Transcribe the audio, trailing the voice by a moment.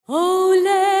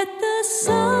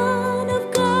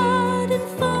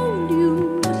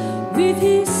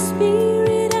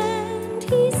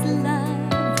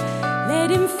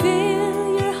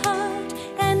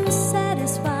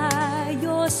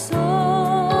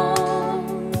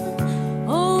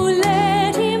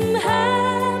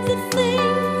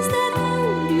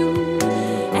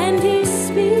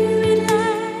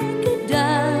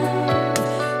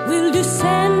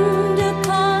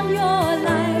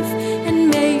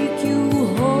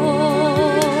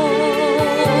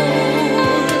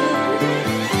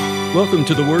Welcome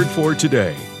to the Word for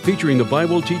Today, featuring the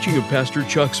Bible teaching of Pastor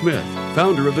Chuck Smith,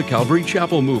 founder of the Calvary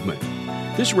Chapel Movement.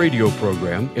 This radio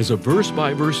program is a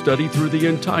verse-by-verse study through the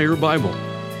entire Bible.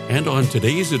 And on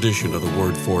today's edition of the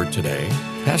Word for Today,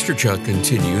 Pastor Chuck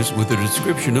continues with a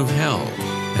description of hell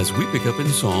as we pick up in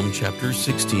Psalm chapter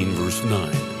 16, verse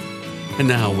 9. And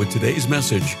now, with today's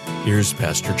message, here's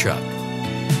Pastor Chuck.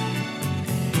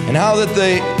 And how that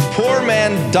the poor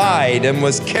man died and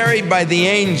was carried by the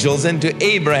angels into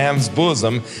Abraham's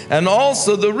bosom, and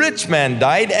also the rich man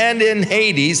died, and in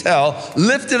Hades, hell,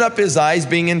 lifted up his eyes,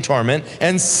 being in torment,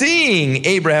 and seeing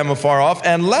Abraham afar off,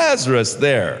 and Lazarus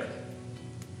there.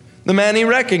 The man he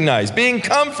recognized, being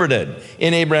comforted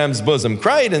in Abraham's bosom,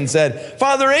 cried and said,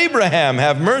 Father Abraham,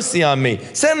 have mercy on me.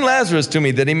 Send Lazarus to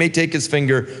me, that he may take his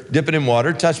finger, dip it in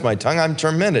water, touch my tongue. I'm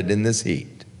tormented in this heat.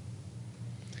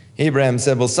 Abraham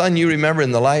said, well, son, you remember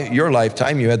in your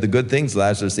lifetime you had the good things,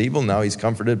 Lazarus evil. Now he's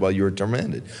comforted while you were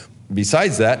tormented.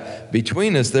 Besides that,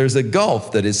 between us there's a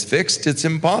gulf that is fixed. It's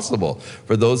impossible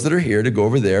for those that are here to go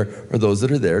over there, or those that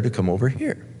are there to come over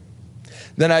here.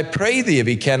 Then I pray thee, if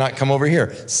he cannot come over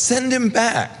here, send him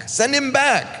back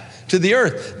to the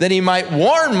earth, that he might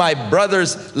warn my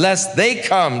brothers lest they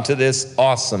come to this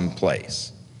awesome place.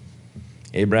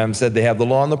 Abraham said, they have the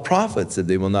law and the prophets. If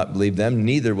they will not believe them,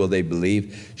 neither will they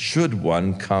believe, should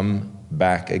one come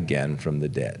back again from the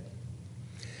dead.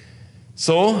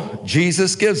 So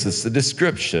Jesus gives us the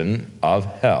description of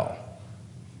hell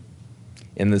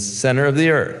in the center of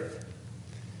the earth.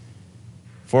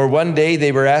 For one day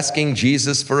they were asking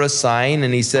Jesus for a sign,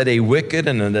 and he said, a wicked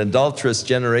and an adulterous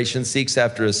generation seeks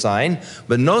after a sign,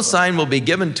 but no sign will be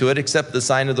given to it except the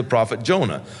sign of the prophet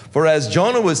Jonah. For as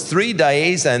Jonah was 3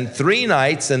 days and 3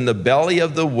 nights in the belly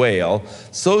of the whale,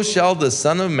 so shall the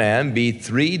Son of Man be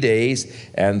 3 days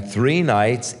and 3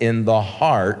 nights in the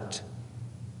heart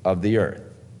of the earth.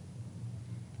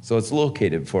 So it's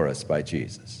located for us by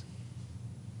Jesus.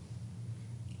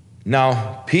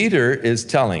 Now, Peter is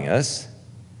telling us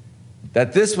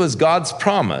that this was God's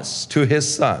promise to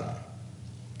his Son.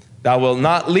 Thou wilt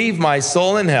not leave my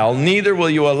soul in hell, neither will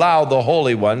you allow the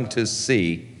Holy One to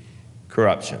see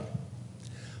corruption.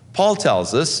 Paul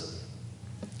tells us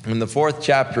in the 4th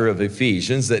chapter of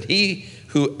Ephesians that he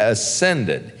who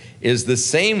ascended is the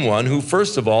same one who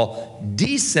first of all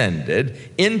descended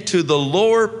into the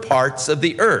lower parts of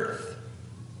the earth.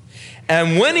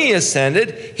 And when he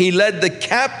ascended, he led the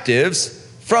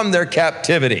captives from their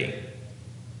captivity.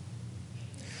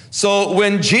 So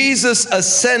when Jesus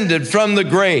ascended from the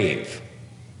grave,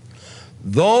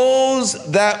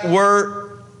 those that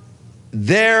were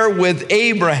there with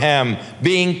Abraham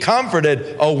being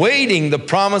comforted, awaiting the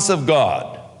promise of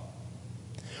God,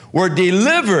 were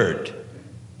delivered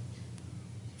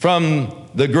from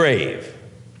the grave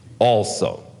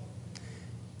also.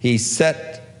 He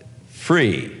set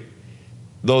free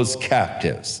those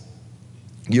captives.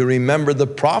 You remember the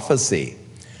prophecy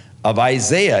of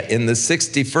Isaiah in the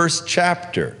 61st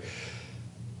chapter,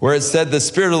 where it said, the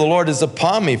Spirit of the Lord is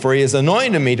upon me, for he has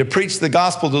anointed me to preach the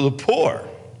gospel to the poor,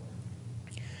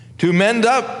 to mend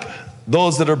up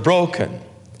those that are broken,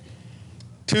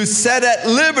 to set at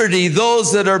liberty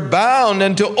those that are bound,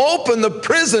 and to open the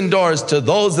prison doors to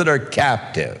those that are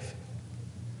captive.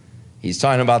 He's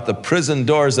talking about the prison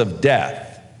doors of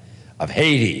death, of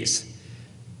Hades,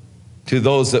 to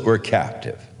those that were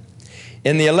captive.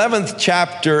 In the 11th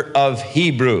chapter of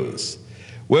Hebrews,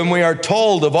 when we are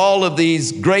told of all of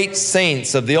these great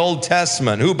saints of the Old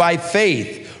Testament who by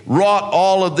faith wrought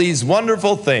all of these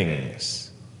wonderful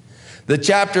things, the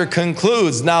chapter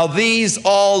concludes, now these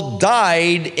all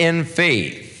died in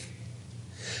faith,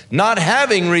 not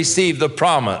having received the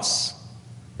promise,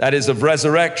 that is of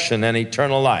resurrection and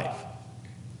eternal life,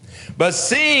 but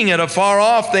seeing it afar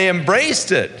off, they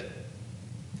embraced it.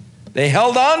 They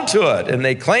held on to it, and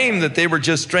they claimed that they were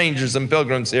just strangers and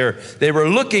pilgrims here. They were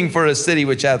looking for a city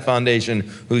which hath foundation,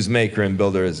 whose maker and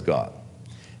builder is God.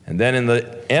 And then in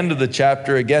the end of the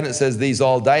chapter, again, it says, these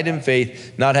all died in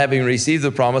faith, not having received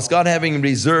the promise, God having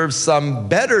reserved some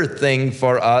better thing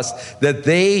for us, that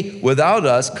they, without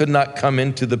us, could not come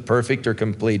into the perfect or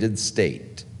completed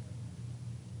state.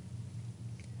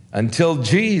 Until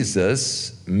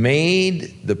Jesus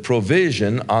made the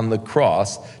provision on the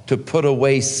cross to put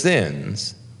away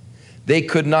sins, they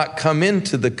could not come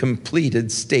into the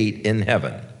completed state in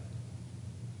heaven.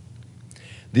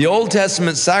 The Old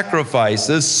Testament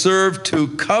sacrifices served to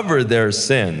cover their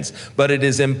sins, but it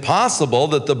is impossible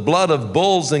that the blood of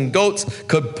bulls and goats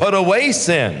could put away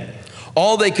sin.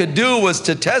 All they could do was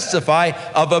to testify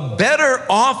of a better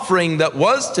offering that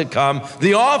was to come,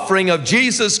 the offering of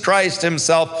Jesus Christ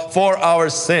himself for our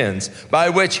sins, by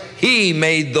which he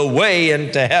made the way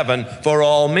into heaven for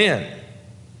all men.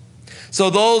 So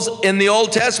those in the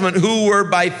Old Testament who were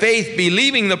by faith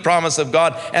believing the promise of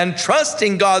God and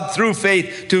trusting God through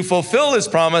faith to fulfill his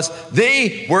promise,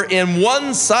 they were in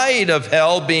one side of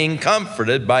hell being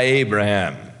comforted by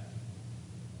Abraham.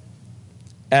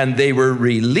 And they were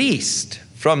released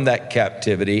from that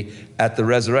captivity at the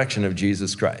resurrection of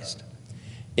Jesus Christ.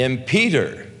 In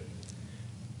Peter,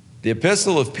 the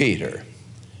epistle of Peter,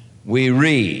 we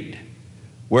read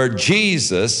where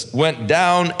Jesus went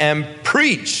down and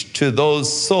preached to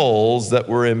those souls that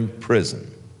were in prison.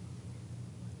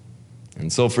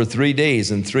 And so for 3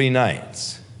 days and 3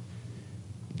 nights,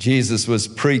 Jesus was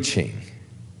preaching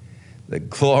the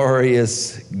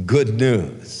glorious good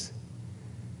news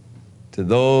to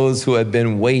those who had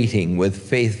been waiting with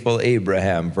faithful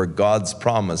Abraham for God's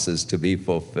promises to be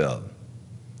fulfilled.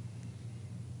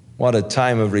 What a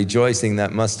time of rejoicing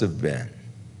that must have been.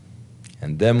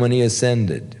 And then when he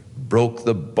ascended, broke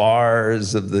the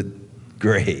bars of the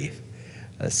grave,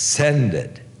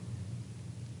 ascended,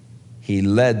 he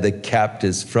led the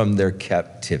captives from their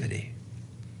captivity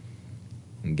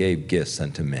and gave gifts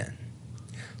unto men.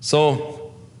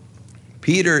 So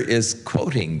Peter is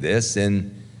quoting this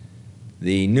in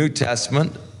the New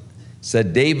Testament.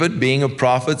 Said, David, being a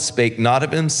prophet, spake not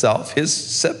of himself. His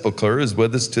sepulchre is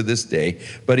with us to this day.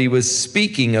 But he was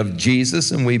speaking of Jesus,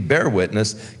 and we bear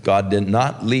witness, God did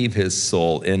not leave his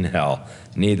soul in hell,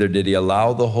 neither did he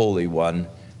allow the Holy One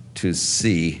to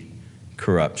see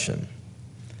corruption.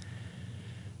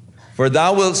 For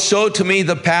thou wilt show to me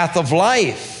the path of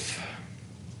life,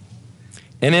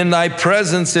 and in thy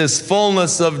presence is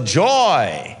fullness of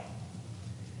joy.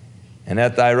 And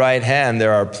at thy right hand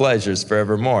there are pleasures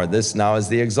forevermore. This now is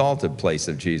the exalted place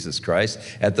of Jesus Christ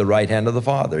at the right hand of the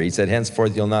Father. He said,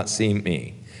 henceforth you'll not see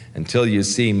me until you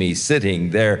see me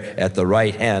sitting there at the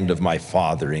right hand of my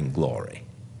Father in glory.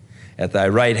 At thy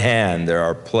right hand there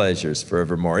are pleasures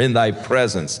forevermore. In thy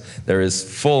presence there is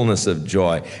fullness of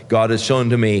joy. God has shown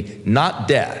to me not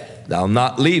death. Thou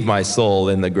not leave my soul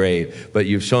in the grave, but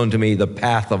you've shown to me the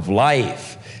path of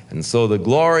life. And so the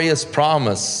glorious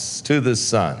promise to the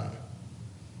Son,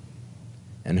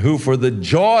 and who for the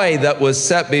joy that was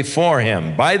set before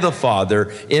him by the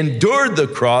Father endured the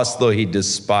cross, though he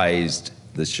despised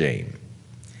the shame.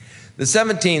 The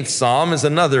 17th Psalm is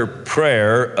another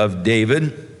prayer of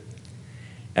David,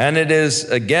 and it is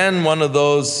again one of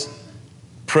those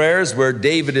prayers where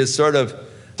David is sort of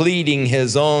pleading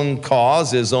his own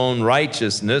cause, his own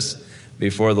righteousness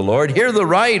before the Lord. Hear the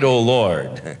right, O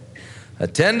Lord.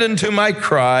 Attend unto my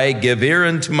cry, give ear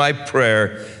unto my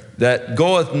prayer, that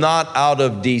goeth not out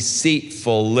of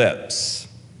deceitful lips.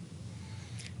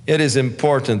 It is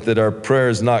important that our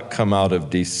prayers not come out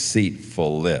of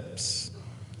deceitful lips.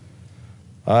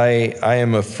 I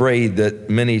am afraid that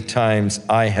many times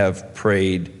I have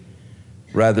prayed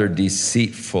rather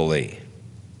deceitfully,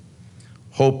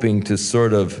 hoping to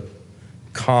sort of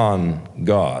con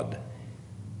God.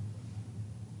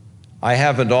 I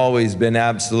haven't always been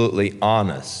absolutely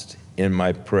honest in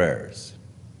my prayers.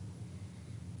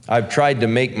 I've tried to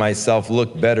make myself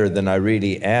look better than I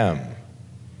really am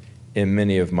in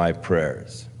many of my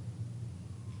prayers.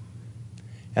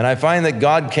 And I find that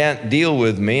God can't deal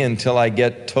with me until I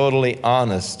get totally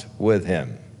honest with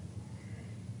him.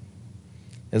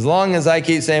 As long as I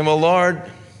keep saying, well, Lord,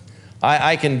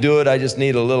 I can do it, I just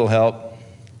need a little help,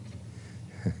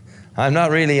 I'm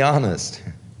not really honest.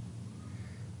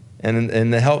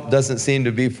 And the help doesn't seem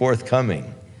to be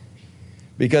forthcoming.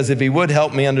 Because if he would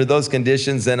help me under those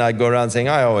conditions, then I'd go around saying,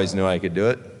 I always knew I could do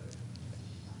it.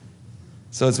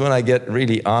 So it's when I get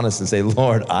really honest and say,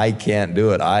 Lord, I can't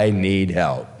do it. I need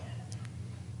help.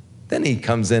 Then he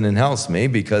comes in and helps me,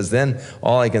 because then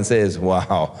all I can say is,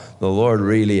 wow, the Lord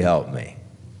really helped me.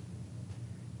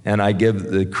 And I give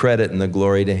the credit and the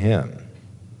glory to him.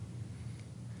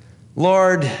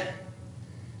 Lord,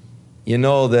 you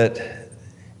know that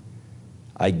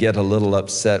I get a little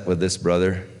upset with this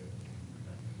brother.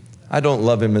 I don't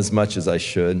love him as much as I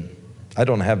should. I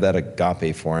don't have that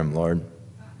agape for him, Lord.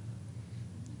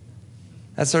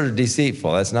 That's sort of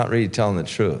deceitful. That's not really telling the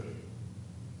truth.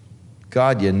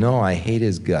 God, you know I hate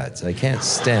his guts. I can't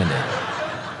stand it.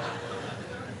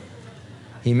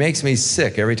 He makes me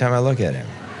sick every time I look at him.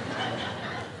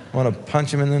 I want to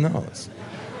punch him in the nose.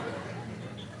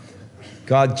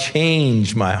 God,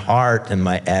 change my heart and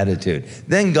my attitude.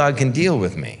 Then God can deal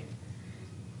with me.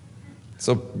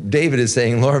 So David is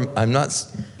saying, Lord, I'm not,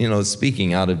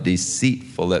 speaking out of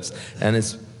deceitful lips. And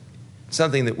it's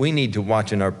something that we need to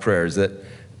watch in our prayers, that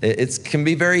it can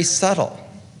be very subtle.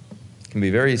 It can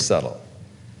be very subtle.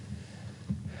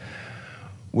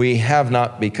 We have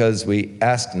not because we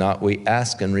ask not. We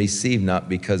ask and receive not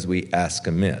because we ask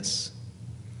amiss,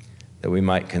 that we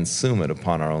might consume it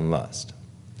upon our own lust.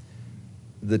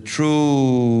 The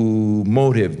true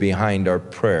motive behind our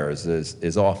prayers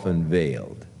is often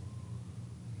veiled.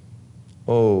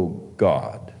 Oh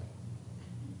God,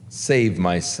 save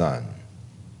my son.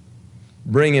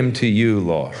 Bring him to you,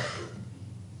 Lord.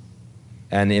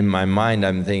 And in my mind,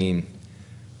 I'm thinking,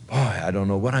 boy, I don't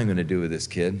know what I'm going to do with this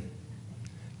kid.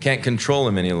 Can't control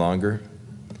him any longer.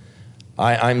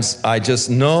 I just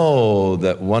know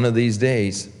that one of these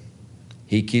days,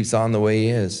 he keeps on the way he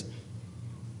is.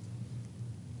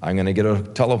 I'm going to get a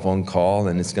telephone call,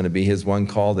 and it's going to be his one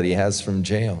call that he has from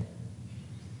jail.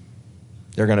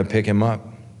 They're going to pick him up.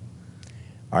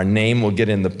 Our name will get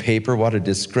in the paper. What a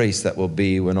disgrace that will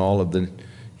be when all of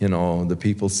the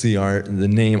people see the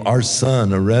name, our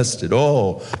son arrested.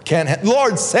 Oh,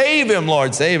 Lord, save him,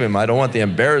 Lord, save him. I don't want the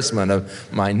embarrassment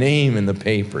of my name in the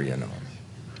paper,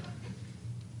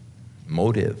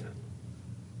 Motive.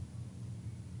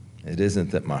 It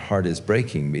isn't that my heart is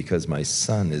breaking because my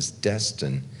son is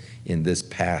destined in this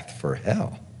path for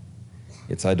hell.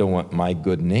 It's I don't want my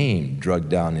good name dragged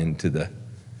down into the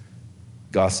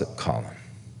gossip column.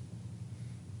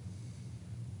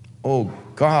 Oh,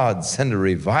 God, send a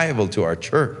revival to our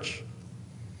church.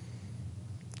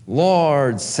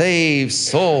 Lord, save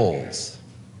souls.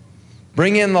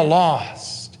 Bring in the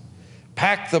lost.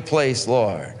 Pack the place,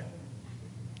 Lord.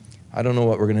 I don't know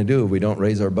what we're going to do if we don't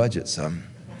raise our budget some.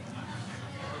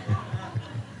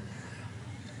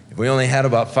 If we only had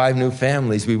about 5 new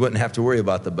families, we wouldn't have to worry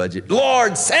about the budget.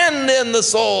 Lord, send in the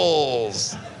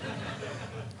souls.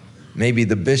 Maybe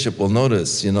the bishop will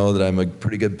notice, that I'm a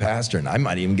pretty good pastor, and I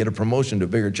might even get a promotion to a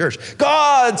bigger church.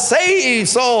 God, save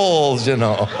souls,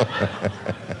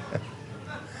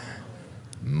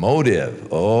 Motive.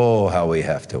 Oh, how we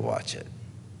have to watch it.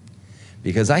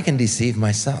 Because I can deceive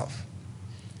myself.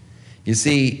 You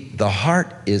see, the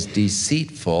heart is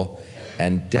deceitful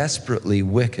and desperately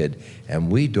wicked,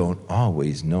 and we don't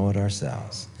always know it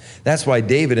ourselves. That's why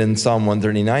David in Psalm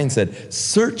 139 said,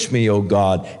 search me, O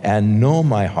God, and know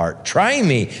my heart. Try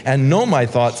me and know my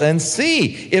thoughts and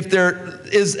see if there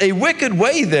is a wicked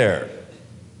way there.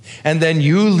 And then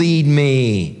you lead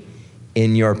me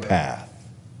in your path.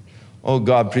 Oh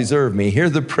God, preserve me. Hear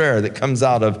the prayer that comes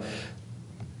out of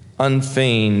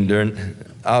unfeigned or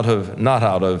not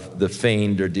out of the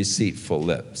feigned or deceitful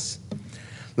lips.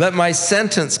 Let my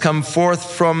sentence come forth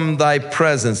from thy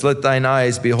presence. Let thine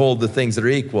eyes behold the things that are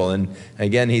equal. And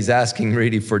again, he's asking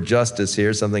really for justice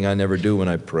here, something I never do when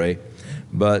I pray.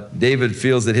 But David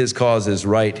feels that his cause is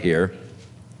right here.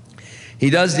 He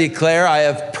does declare, I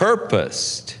have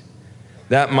purposed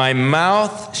that my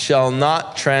mouth shall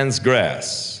not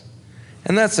transgress.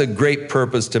 And that's a great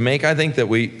purpose to make. I think that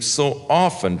we so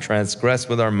often transgress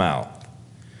with our mouth.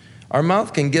 Our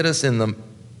mouth can get us in the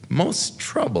most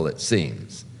trouble, it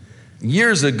seems.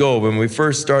 Years ago, when we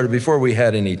first started, before we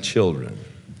had any children,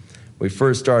 we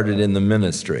first started in the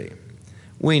ministry.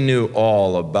 We knew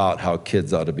all about how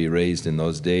kids ought to be raised in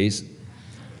those days.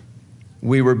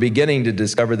 We were beginning to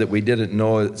discover that we didn't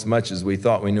know as much as we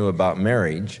thought we knew about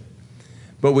marriage,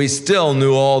 but we still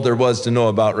knew all there was to know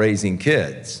about raising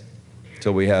kids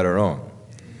till we had our own.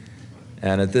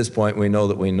 And at this point, we know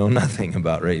that we know nothing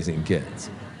about raising kids.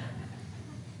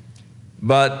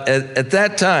 But at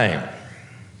that time,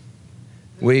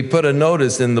 we put a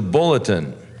notice in the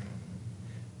bulletin,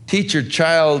 teach your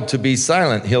child to be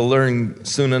silent, he'll learn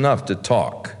soon enough to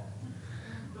talk.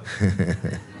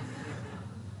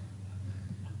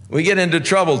 We get into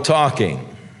trouble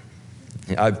talking.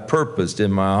 I've purposed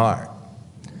in my heart,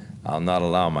 I'll not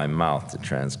allow my mouth to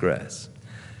transgress.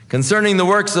 Concerning the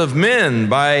works of men,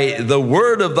 by the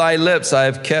word of thy lips I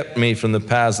have kept me from the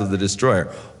paths of the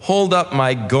destroyer. Hold up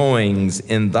my goings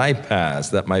in thy paths,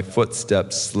 that my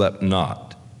footsteps slept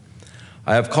not.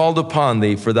 I have called upon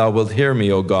thee, for thou wilt hear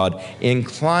me, O God.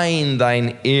 Incline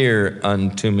thine ear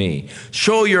unto me.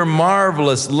 Show your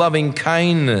marvelous loving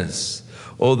kindness,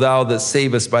 O thou that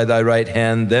savest by thy right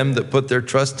hand them that put their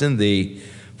trust in thee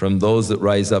from those that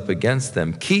rise up against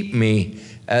them. Keep me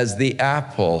as the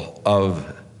apple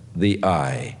of the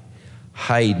eye.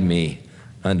 Hide me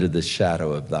under the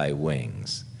shadow of thy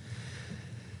wings.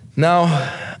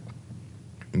 Now,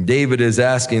 David is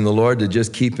asking the Lord to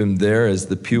just keep him there as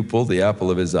the pupil, the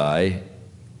apple of his eye,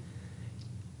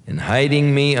 and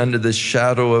hiding me under the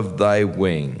shadow of thy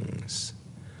wings,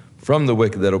 from the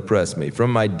wicked that oppress me,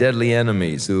 from my deadly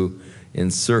enemies who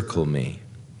encircle me.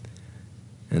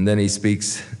 And then he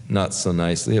speaks not so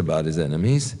nicely about his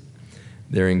enemies.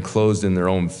 They're enclosed in their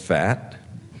own fat.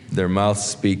 Their mouth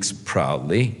speaks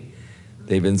proudly.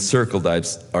 They've encircled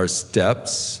our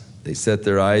steps. They set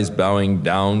their eyes bowing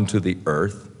down to the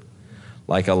earth,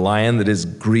 like a lion that is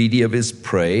greedy of his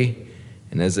prey,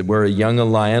 and as it were a young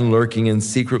lion lurking in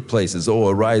secret places. Oh,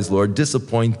 arise, Lord,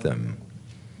 disappoint them.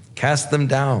 Cast them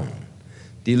down.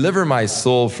 Deliver my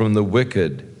soul from the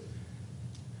wicked,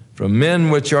 from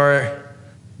men which are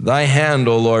thy hand,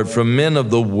 O Lord, from men of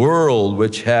the world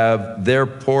which have their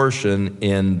portion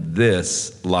in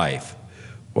this life.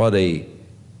 What a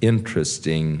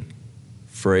interesting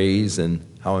phrase, and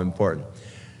how important.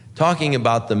 Talking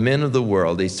about the men of the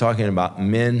world, he's talking about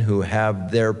men who have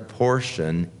their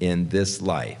portion in this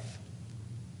life.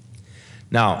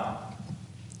 Now,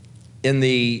 in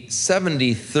the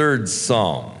 73rd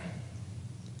Psalm,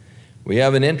 we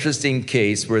have an interesting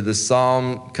case where the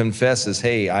psalm confesses,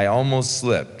 hey, I almost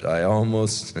slipped. I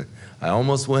almost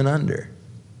went under.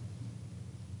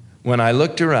 When I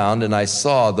looked around and I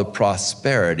saw the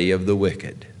prosperity of the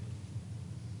wicked.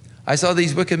 I saw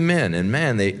these wicked men, and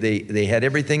man, they had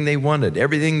everything they wanted,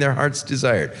 everything their hearts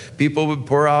desired. People would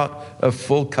pour out a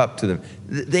full cup to them.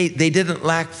 They didn't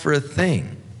lack for a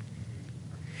thing.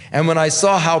 And when I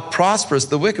saw how prosperous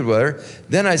the wicked were,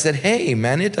 then I said, hey,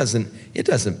 man, it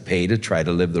doesn't pay to try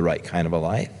to live the right kind of a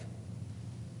life.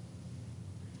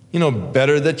 You know,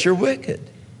 better that you're wicked.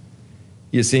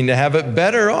 You seem to have it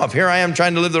better off. Here I am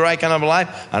trying to live the right kind of a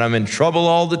life, and I'm in trouble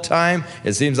all the time.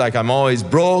 It seems like I'm always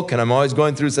broke, and I'm always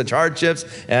going through such hardships,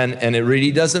 and it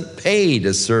really doesn't pay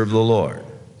to serve the Lord.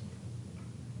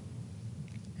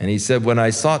 And he said, when I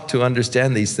sought to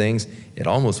understand these things, it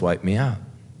almost wiped me out.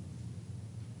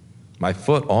 My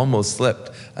foot almost slipped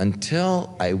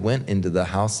until I went into the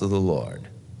house of the Lord.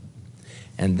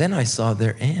 And then I saw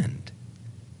their end.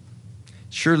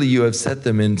 Surely you have set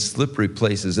them in slippery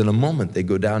places. In a moment they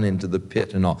go down into the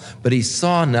pit and all. But he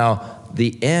saw now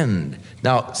the end.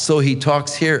 Now, so he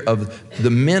talks here of the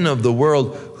men of the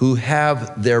world who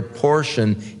have their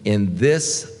portion in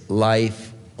this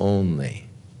life only.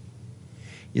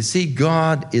 You see,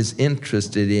 God is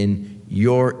interested in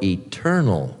your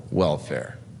eternal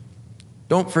welfare.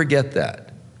 Don't forget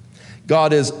that.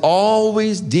 God is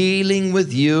always dealing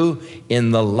with you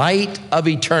in the light of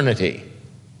eternity.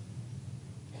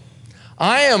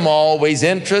 I am always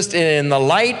interested in the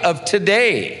light of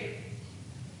today.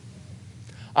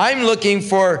 I'm looking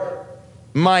for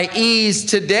my ease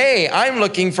today. I'm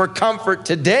looking for comfort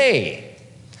today.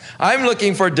 I'm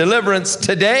looking for deliverance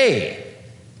today.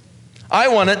 I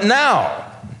want it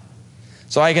now,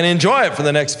 so I can enjoy it for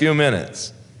the next few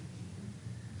minutes.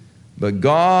 But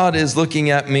God is looking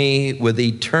at me with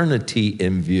eternity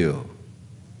in view.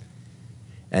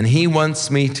 And he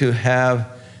wants me to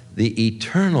have the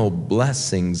eternal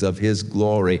blessings of his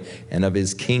glory and of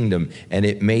his kingdom. And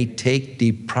it may take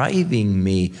depriving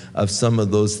me of some of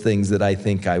those things that I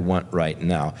think I want right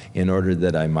now in order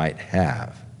that I might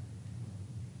have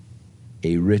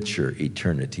a richer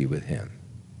eternity with him.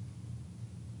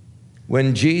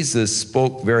 When Jesus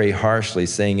spoke very harshly,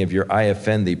 saying, if your eye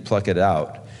offend thee, pluck it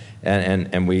out,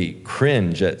 and we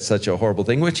cringe at such a horrible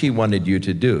thing, which he wanted you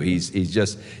to do. He's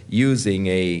just using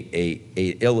a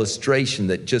illustration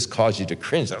that just caused you to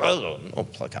cringe. Oh, no,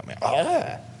 pluck out my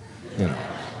you know.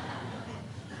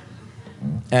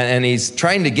 And he's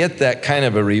trying to get that kind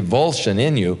of a revulsion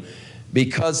in you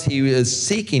because he is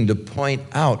seeking to point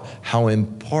out how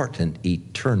important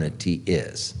eternity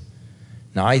is.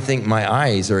 Now, I think my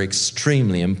eyes are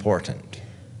extremely important.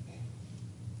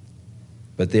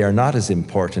 But they are not as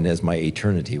important as my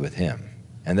eternity with him.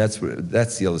 And that's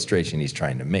the illustration he's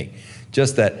trying to make.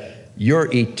 Just that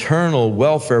your eternal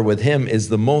welfare with him is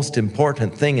the most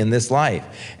important thing in this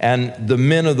life. And the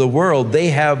men of the world, they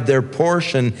have their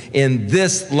portion in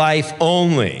this life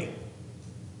only.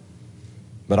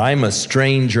 But I'm a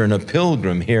stranger and a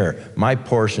pilgrim here. My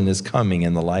portion is coming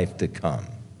in the life to come.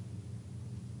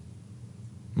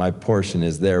 My portion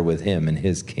is there with him in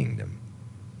his kingdom.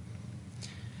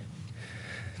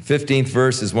 15th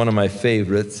verse is one of my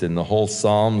favorites in the whole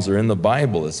Psalms or in the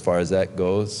Bible as far as that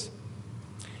goes.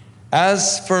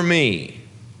 As for me,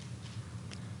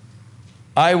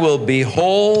 I will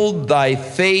behold thy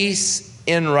face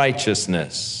in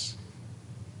righteousness.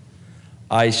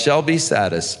 I shall be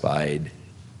satisfied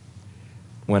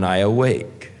when I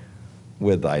awake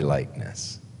with thy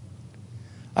likeness.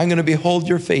 I'm going to behold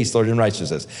your face, Lord, in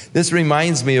righteousness. This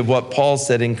reminds me of what Paul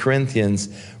said in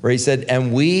Corinthians, where he said,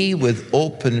 and we with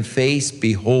open face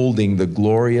beholding the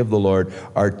glory of the Lord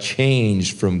are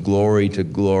changed from glory to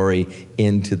glory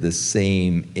into the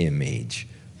same image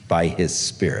by his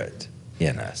Spirit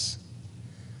in us.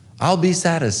 I'll be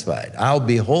satisfied. I'll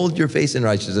behold your face in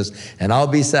righteousness, and I'll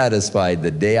be satisfied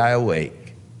the day I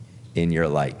awake in your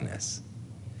likeness.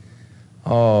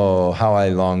 Oh, how I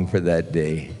long for that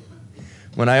day.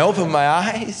 When I open my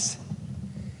eyes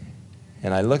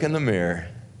and I look in the mirror,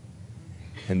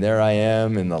 and there I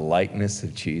am in the likeness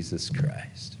of Jesus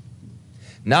Christ.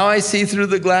 Now I see through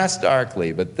the glass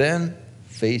darkly, but then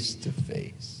face to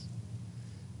face.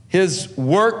 His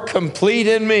work complete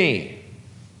in me,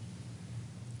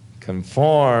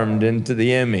 conformed into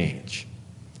the image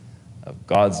of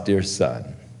God's dear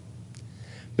Son.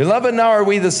 Beloved, now are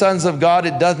we the sons of God.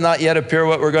 It does not yet appear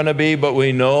what we're going to be, but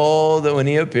we know that when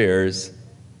he appears,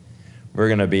 we're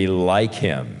going to be like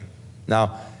him.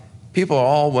 Now, people are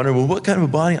all wondering, well, what kind of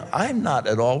a body? I'm not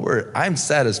at all worried. I'm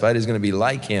satisfied he's going to be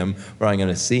like him, or I'm going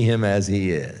to see him as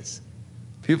he is.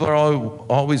 People are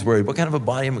always worried, what kind of a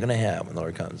body am I going to have when the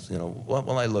Lord comes? What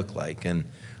will I look like? And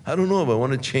I don't know if I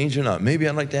want to change or not. Maybe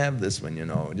I'd like to have this one,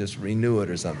 just renew it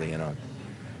or something,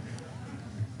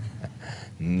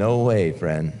 No way,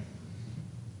 friend.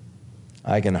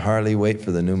 I can hardly wait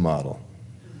for the new model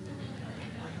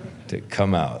to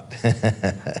come out.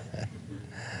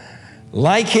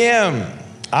 Like him,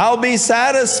 I'll be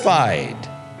satisfied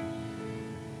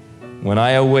when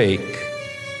I awake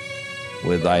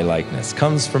with thy likeness.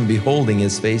 Comes from beholding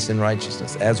his face in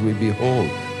righteousness. As we behold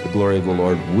the glory of the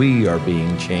Lord, we are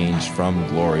being changed from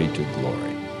glory to glory.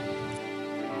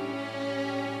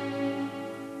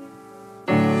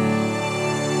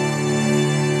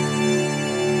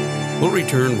 We'll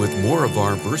return with more of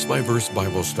our verse-by-verse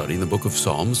Bible study in the book of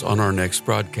Psalms on our next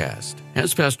broadcast,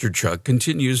 as Pastor Chuck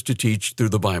continues to teach through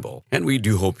the Bible, and we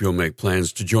do hope you'll make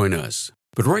plans to join us.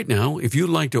 But right now, if you'd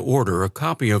like to order a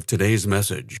copy of today's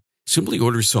message, simply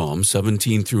order Psalm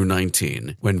 17 through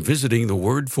 19 when visiting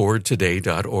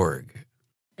thewordfortoday.org.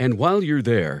 And while you're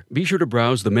there, be sure to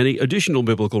browse the many additional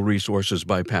biblical resources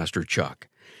by Pastor Chuck.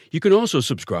 You can also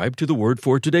subscribe to the Word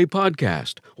for Today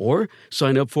podcast or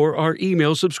sign up for our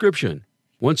email subscription.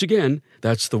 Once again,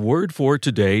 that's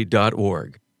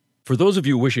thewordfortoday.org. For those of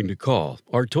you wishing to call,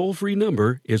 our toll-free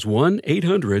number is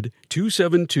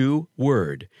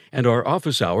 1-800-272-WORD, and our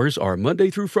office hours are Monday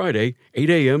through Friday, 8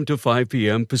 a.m. to 5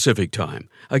 p.m. Pacific Time.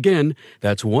 Again,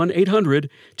 that's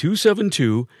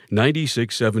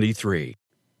 1-800-272-9673.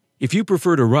 If you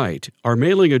prefer to write, our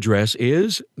mailing address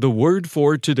is The Word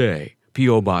for Today,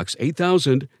 P.O. Box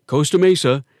 8000, Costa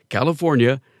Mesa,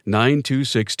 California,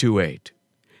 92628.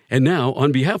 And now,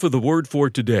 on behalf of the Word for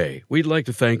Today, we'd like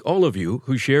to thank all of you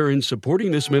who share in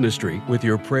supporting this ministry with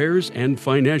your prayers and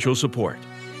financial support.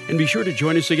 And be sure to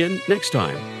join us again next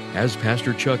time as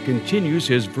Pastor Chuck continues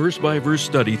his verse-by-verse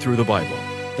study through the Bible.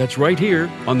 That's right here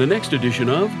on the next edition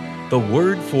of The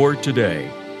Word for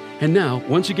Today. And now,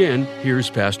 once again, here's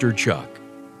Pastor Chuck.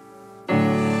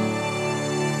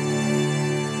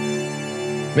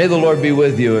 May the Lord be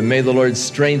with you, and may the Lord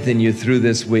strengthen you through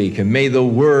this week, and may the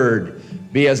Word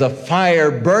be as a fire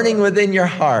burning within your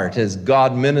heart as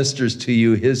God ministers to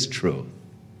you his truth.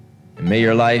 And may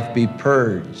your life be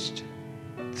purged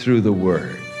through the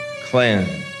Word,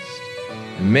 cleansed.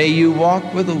 And may you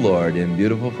walk with the Lord in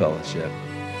beautiful fellowship.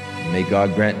 And may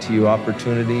God grant to you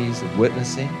opportunities of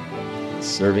witnessing and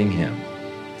serving him.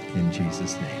 In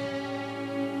Jesus' name.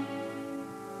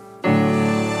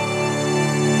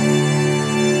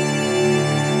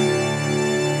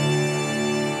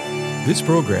 This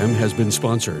program has been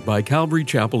sponsored by Calvary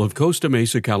Chapel of Costa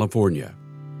Mesa, California.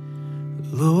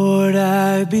 Lord,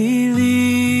 I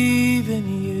believe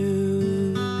in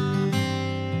you.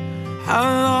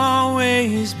 I'll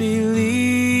always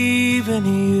believe in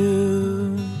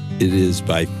you. It is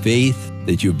by faith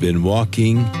that you've been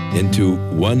walking into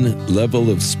one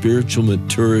level of spiritual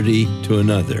maturity to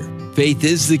another. Faith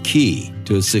is the key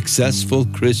to a successful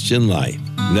Christian life.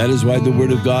 And that is why the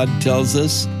Word of God tells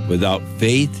us, without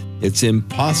faith, it's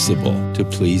impossible to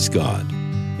please God.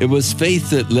 It was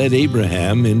faith that led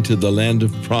Abraham into the land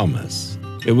of promise.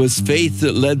 It was faith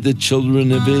that led the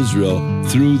children of Israel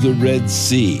through the Red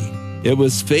Sea. It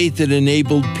was faith that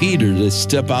enabled Peter to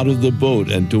step out of the boat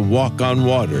and to walk on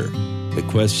water. The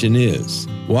question is,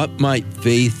 what might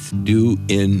faith do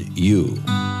in you?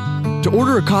 To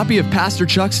order a copy of Pastor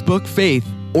Chuck's book, Faith,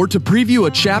 or to preview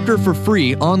a chapter for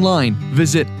free online,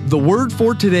 visit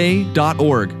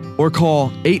thewordfortoday.org or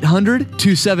call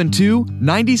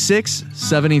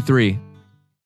 800-272-9673.